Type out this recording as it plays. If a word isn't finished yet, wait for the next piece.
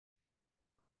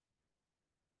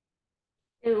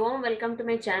A warm welcome to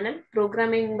my channel,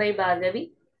 Programming by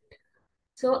Bhargavi.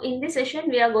 So in this session,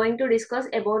 we are going to discuss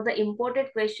about the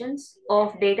important questions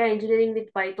of data engineering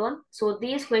with Python. So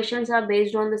these questions are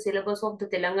based on the syllabus of the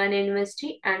Telangana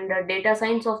University and data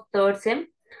science of third sem.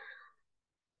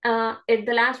 At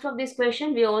the last of this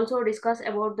question, we also discuss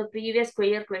about the previous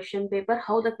year question paper,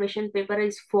 how the question paper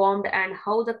is formed and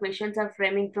how the questions are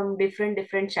framing from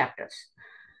different chapters.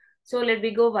 So let me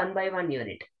go one by one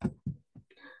unit.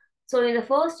 So in the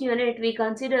first unit,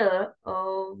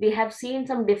 we have seen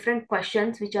some different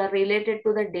questions which are related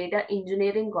to the data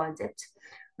engineering concepts.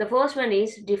 The first one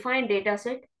is define data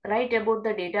set, write about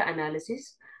the data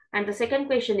analysis. And the second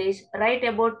question is write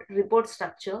about report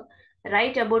structure,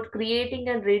 write about creating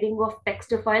and reading of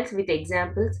text files with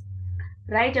examples,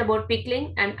 write about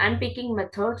pickling and unpicking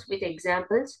methods with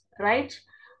examples, write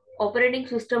operating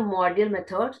system module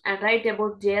methods, and write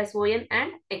about JSON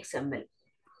and XML.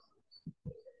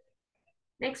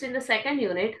 Next, in the second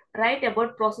unit, write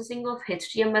about processing of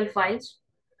HTML files.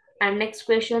 And next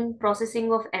question,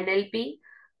 processing of NLP,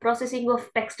 processing of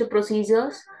text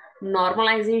procedures,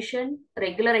 normalization,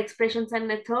 regular expressions and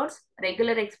methods,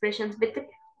 regular expressions with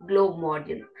globe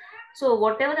module. So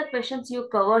whatever the questions you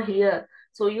cover here,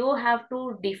 so you have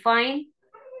to define,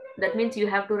 that means you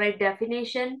have to write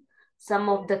definition, some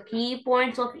of the key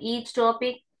points of each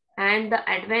topic, and the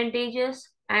advantages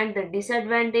and the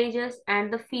disadvantages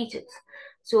and the features.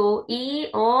 So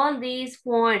all these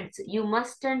points you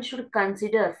must and should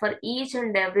consider for each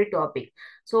and every topic.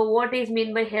 So what is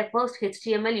mean by first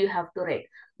HTML you have to write.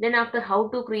 Then after, how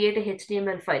to create a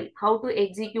HTML file, how to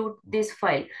execute this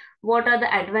file, what are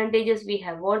the advantages we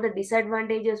have, what are the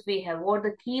disadvantages we have, what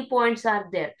the key points are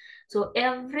there. So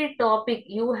every topic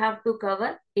you have to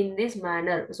cover in this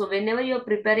manner. So whenever you're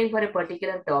preparing for a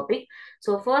particular topic,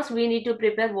 so first we need to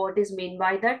prepare what is meant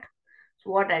by that,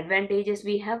 what advantages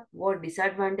we have, what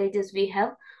disadvantages we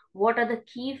have, what are the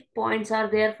key points are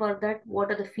there for that, what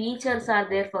are the features are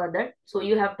there for that. So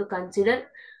you have to consider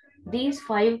these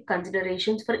 5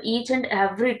 considerations for each and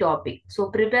every topic.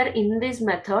 So prepare in this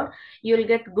method, you will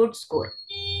get good score.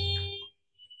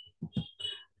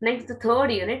 Next, the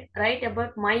third unit, write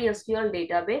about MySQL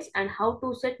database and how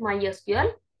to set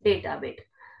MySQL database.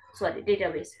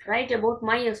 Database. Write about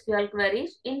MySQL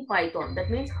queries in Python. That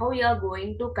means how you are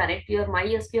going to connect your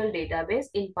MySQL database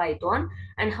in Python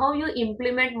and how you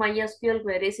implement MySQL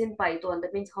queries in Python.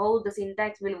 That means how the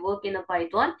syntax will work in a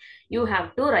Python. You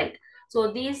have to write. So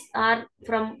these are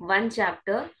from one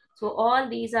chapter. So all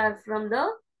these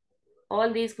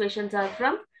questions are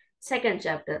from second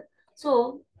chapter.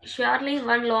 So surely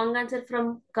one long answer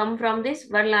come from this,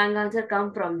 one long answer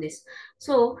come from this.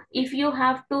 So if you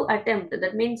have to attempt,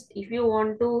 that means if you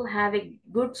want to have a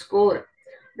good score,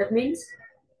 that means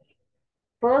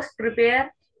first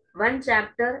prepare one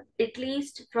chapter at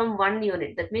least from one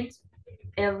unit. That means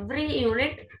every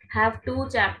unit have 2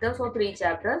 chapters or 3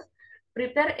 chapters.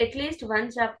 Prepare at least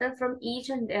one chapter from each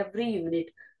and every unit.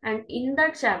 And in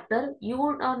that chapter, you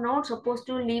are not supposed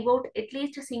to leave out at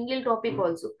least a single topic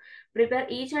also. Prepare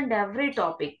each and every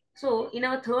topic. So in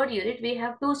our third unit, we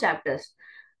have 2 chapters.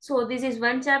 So this is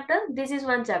one chapter, this is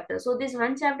one chapter. So this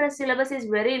one chapter syllabus is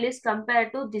very less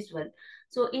compared to this one.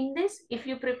 So in this, if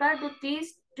you prepare to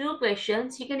these 2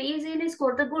 questions, you can easily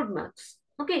score the good marks.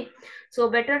 Okay. So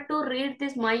better to read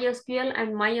this MySQL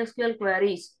and MySQL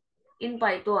queries in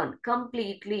Python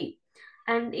completely.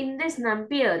 And in this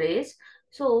NumPy arrays,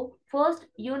 so first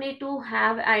you need to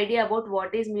have idea about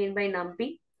what is mean by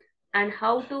NumPy and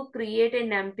how to create a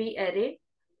NumPy array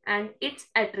and its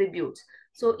attributes.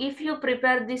 So if you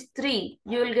prepare these 3,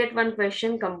 you will get one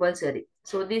question compulsory.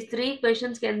 So these 3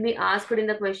 questions can be asked in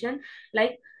the question,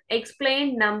 like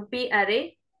explain NumPy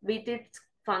array with its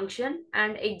function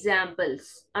and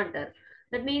examples under.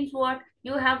 That means what?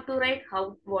 You have to write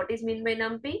what is mean by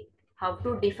NumPy, how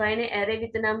to define an array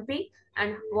with NumPy,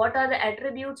 and what are the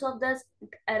attributes of this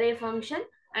array function,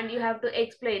 and you have to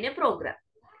explain a program.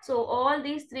 So all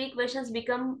these 3 questions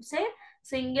become, say,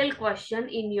 single question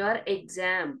in your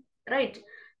exam, right?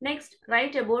 Next,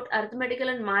 write about arithmetical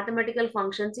and mathematical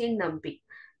functions in NumPy.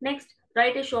 Next,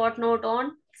 write a short note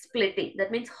on splitting.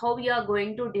 That means how you are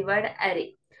going to divide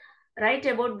array. Write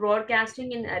about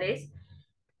broadcasting in arrays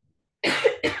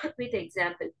with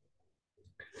example.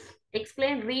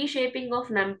 Explain reshaping of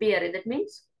NumPy array. That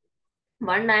means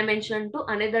one dimension to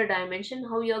another dimension,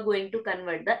 how you are going to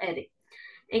convert the array.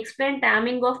 Explain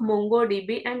tamming of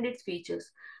MongoDB and its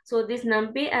features. So this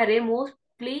NumPy array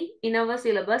mostly in our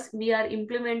syllabus we are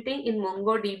implementing in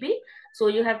MongoDB. So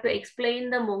you have to explain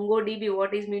the MongoDB,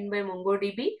 what is meant by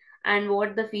MongoDB, and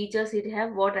what the features it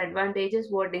have, what advantages,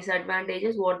 what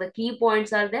disadvantages, what the key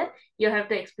points are there. You have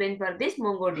to explain for this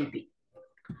MongoDB.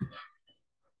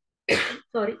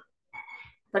 Sorry.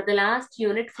 For the last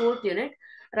unit, fourth unit,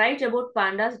 write about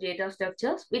pandas data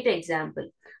structures with example.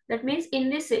 That means in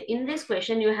this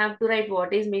question, you have to write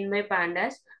what is mean by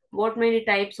pandas, what many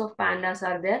types of pandas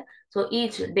are there. So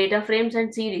each data frames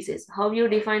and series is how you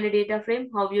define a data frame,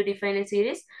 how you define a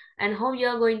series, and how you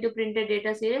are going to print a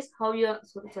data series, how you are,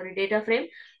 sorry, data frame,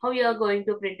 how you are going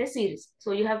to print a series.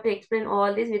 So you have to explain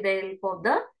all this with the help of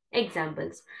the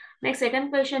examples. Next,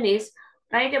 second question is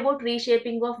write about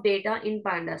reshaping of data in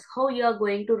pandas, how you are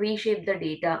going to reshape the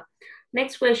data.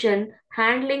 Next question,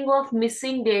 handling of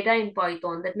missing data in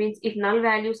Python. That means if null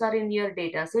values are in your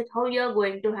data set, how you are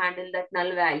going to handle that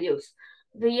null values.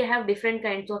 We have different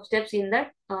kinds of steps in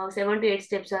that. 7 to 8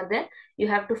 steps are there. You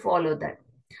have to follow that.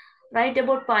 Write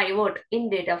about pivot in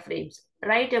data frames.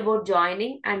 Write about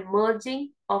joining and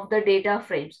merging of the data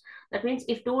frames. That means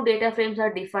if two data frames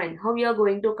are defined, how you are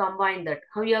going to combine that,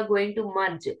 how you are going to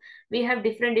merge. We have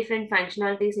different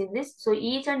functionalities in this. So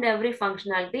each and every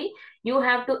functionality you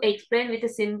have to explain with a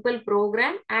simple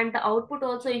program, and the output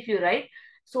also if you write,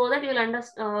 so that you'll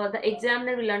understand, the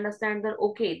examiner will understand that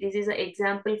okay, this is an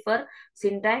example for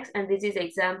syntax and this is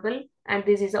example and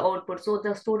this is the output. So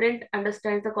the student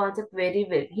understands the concept very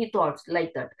well. He thoughts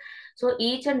like that. So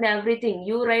each and everything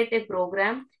you write a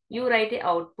program, you write a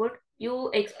output,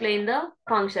 you explain the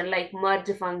function like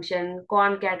merge function,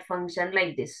 concat function,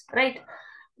 like this, right?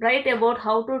 Write about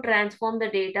how to transform the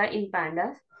data in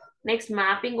pandas. Next,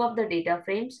 mapping of the data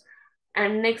frames.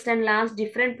 And next and last,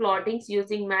 different plottings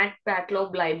using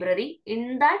matplotlib library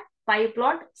in that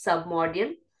pyplot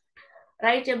submodule.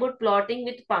 Write about plotting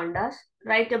with pandas.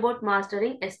 Write about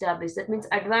mastering established. That means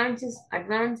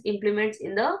advanced implements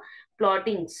in the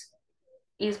plottings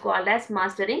is called as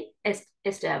mastering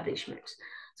establishments.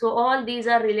 So all these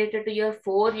are related to your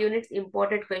 4 units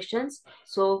important questions.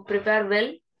 So prepare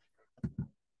well.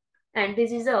 And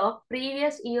this is a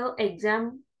previous year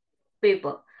exam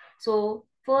paper. So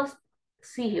first,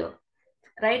 see here.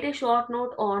 Write a short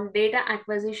note on data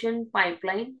acquisition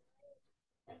pipeline,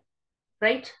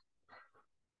 right?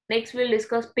 Next, we'll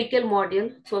discuss pickle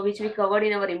module, so which we covered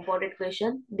in our imported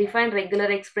question. Define regular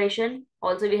expression.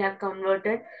 Also, we have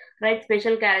converted. Write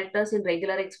special characters in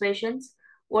regular expressions.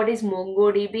 What is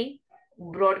MongoDB?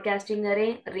 Broadcasting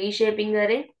array, reshaping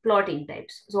array, plotting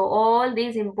types. So all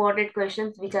these imported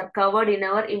questions which are covered in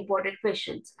our imported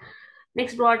questions.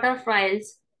 Next, what are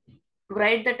files?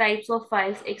 Write the types of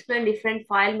files, explain different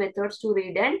file methods to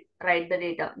read and write the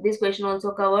data. This question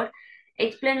also covered.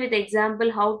 Explain with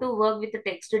example how to work with the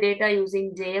text data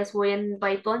using JSON in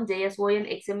Python,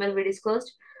 JSON XML we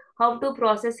discussed. How to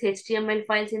process HTML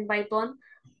files in Python.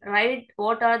 Write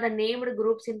what are the named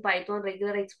groups in Python,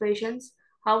 regular expressions.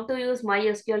 How to use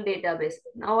MySQL database.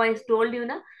 Now I told you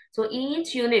na. So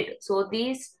each unit, so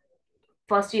these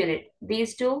first unit,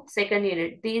 these two second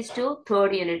unit, these two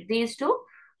third unit, these two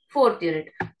fourth unit.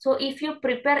 So if you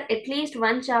prepare at least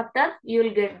one chapter, you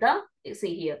will get the,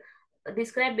 see here,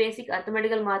 describe basic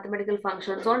arithmetical mathematical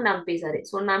functions on NumPy array.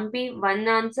 So NumPy one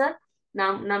answer,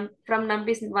 from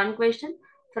NumPy one question,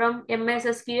 from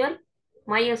MSSQL,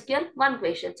 MySQL one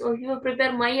question. So if you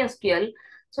prepare MySQL,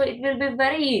 so it will be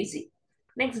very easy.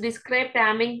 Next, describe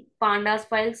tamming pandas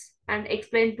files and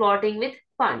explain plotting with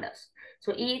pandas.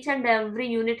 So each and every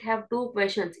unit have 2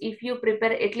 questions. If you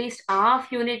prepare at least half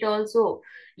unit also,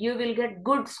 you will get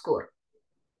good score.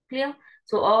 Clear?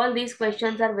 So all these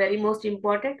questions are very most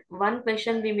important. One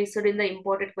question we missed in the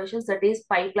imported questions, that is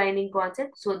pipelining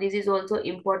concept. So this is also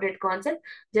important concept.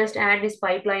 Just add this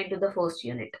pipeline to the first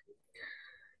unit.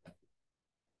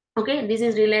 Okay, this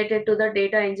is related to the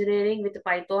data engineering with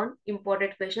Python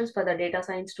imported questions for the data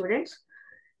science students.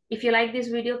 If you like this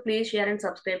video, please share and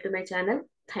subscribe to my channel.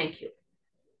 Thank you.